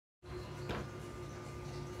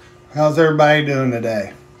How's everybody doing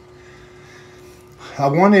today? I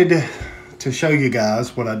wanted to show you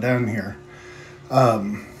guys what I've done here.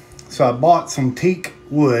 So I bought some teak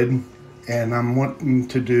wood, and I'm wanting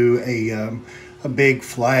to do a big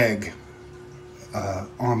flag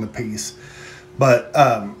on the piece. But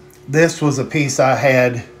this was a piece I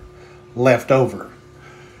had left over.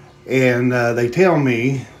 And they tell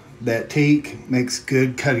me that teak makes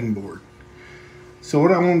good cutting board. So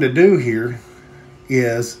what I wanted to do here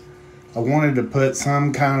is I wanted to put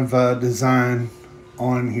some kind of design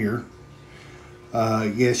on here.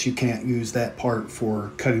 Yes, you can't use that part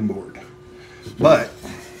for cutting board, but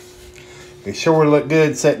it sure look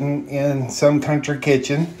good sitting in some country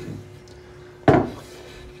kitchen.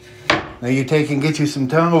 Now you take and get you some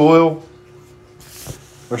tongue oil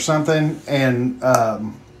or something and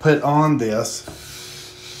put on this,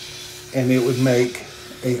 and it would make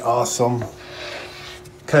a awesome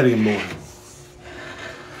cutting board.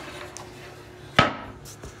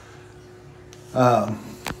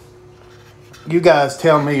 You guys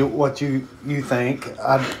tell me what you think.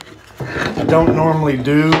 I don't normally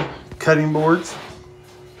do cutting boards,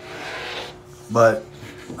 but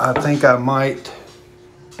I think I might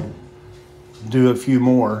do a few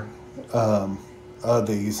more of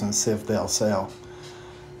these and see if they'll sell.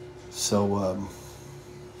 So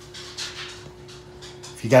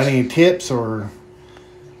if you got any tips or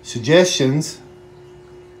suggestions,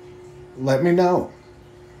 let me know.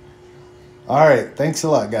 All right, thanks a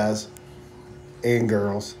lot, guys and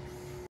girls.